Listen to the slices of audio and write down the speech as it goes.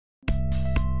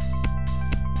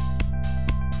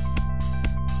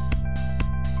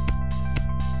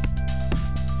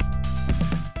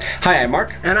Hi, I'm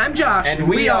Mark. And I'm Josh. And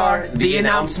we are the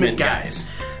Announcement Guys.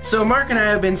 So Mark and I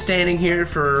have been standing here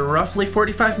for roughly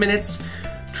 45 minutes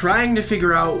trying to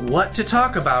figure out what to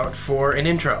talk about for an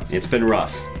intro. It's been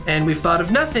rough. And we've thought of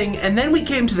nothing, and then we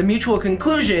came to the mutual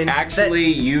conclusion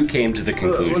you came to the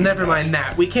conclusion. Well, never mind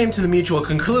that. We came to the mutual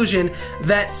conclusion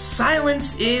that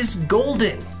silence is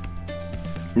golden.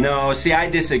 No, see,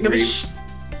 I disagree. No,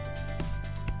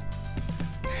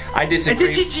 I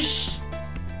disagree.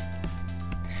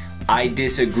 I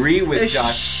disagree with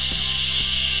Josh.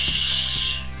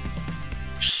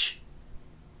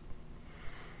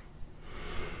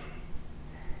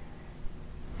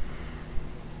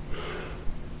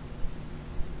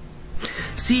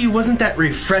 See, wasn't that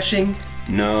refreshing?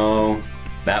 No,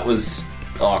 that was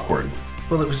awkward.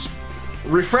 Well, it was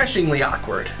refreshingly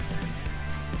awkward.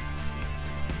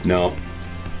 No,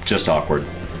 just awkward.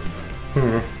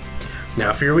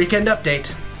 Now for your weekend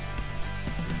update.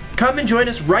 Come and join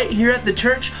us right here at the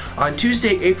church on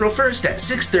Tuesday, April 1st at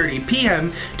 6:30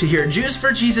 p.m. to hear Jews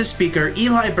for Jesus speaker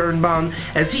Eli Birnbaum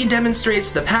as he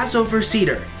demonstrates the Passover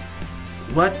Seder.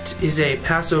 What is a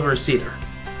Passover Seder?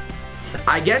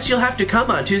 I guess you'll have to come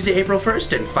on Tuesday, April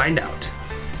 1st and find out.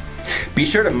 Be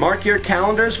sure to mark your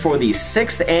calendars for the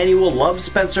 6th annual Love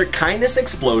Spencer Kindness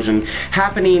Explosion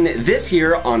happening this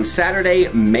year on Saturday,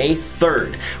 May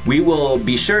 3rd. We will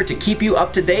be sure to keep you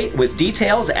up to date with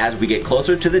details as we get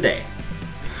closer to the day.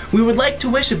 We would like to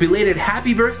wish a belated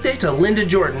happy birthday to Linda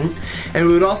Jordan, and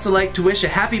we would also like to wish a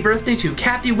happy birthday to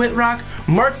Kathy Whitrock,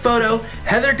 Mark Photo,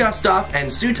 Heather Gustoff,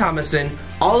 and Sue Thomason,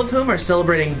 all of whom are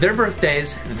celebrating their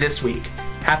birthdays this week.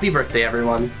 Happy birthday,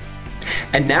 everyone.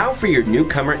 And now for your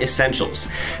newcomer essentials.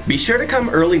 Be sure to come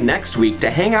early next week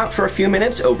to hang out for a few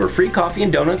minutes over free coffee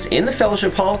and donuts in the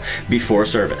fellowship hall before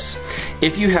service.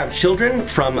 If you have children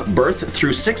from birth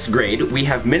through 6th grade, we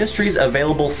have ministries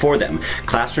available for them.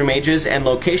 Classroom ages and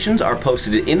locations are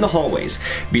posted in the hallways.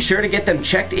 Be sure to get them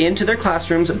checked into their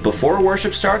classrooms before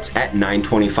worship starts at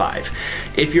 9:25.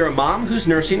 If you're a mom who's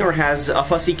nursing or has a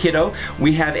fussy kiddo,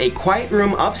 we have a quiet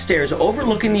room upstairs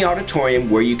overlooking the auditorium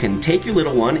where you can take your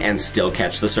little one and still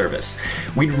catch the service.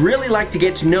 We'd really like to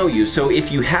get to know you, so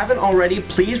if you haven't already,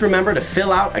 please remember to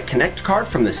fill out a Connect card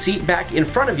from the seat back in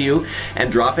front of you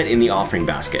and drop it in the offering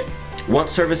basket.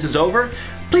 Once service is over,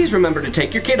 please remember to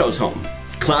take your kiddos home.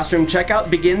 Classroom checkout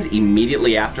begins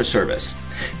immediately after service.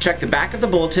 Check the back of the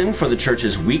bulletin for the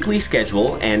church's weekly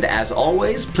schedule, and as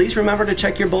always, please remember to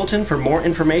check your bulletin for more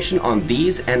information on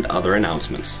these and other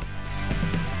announcements.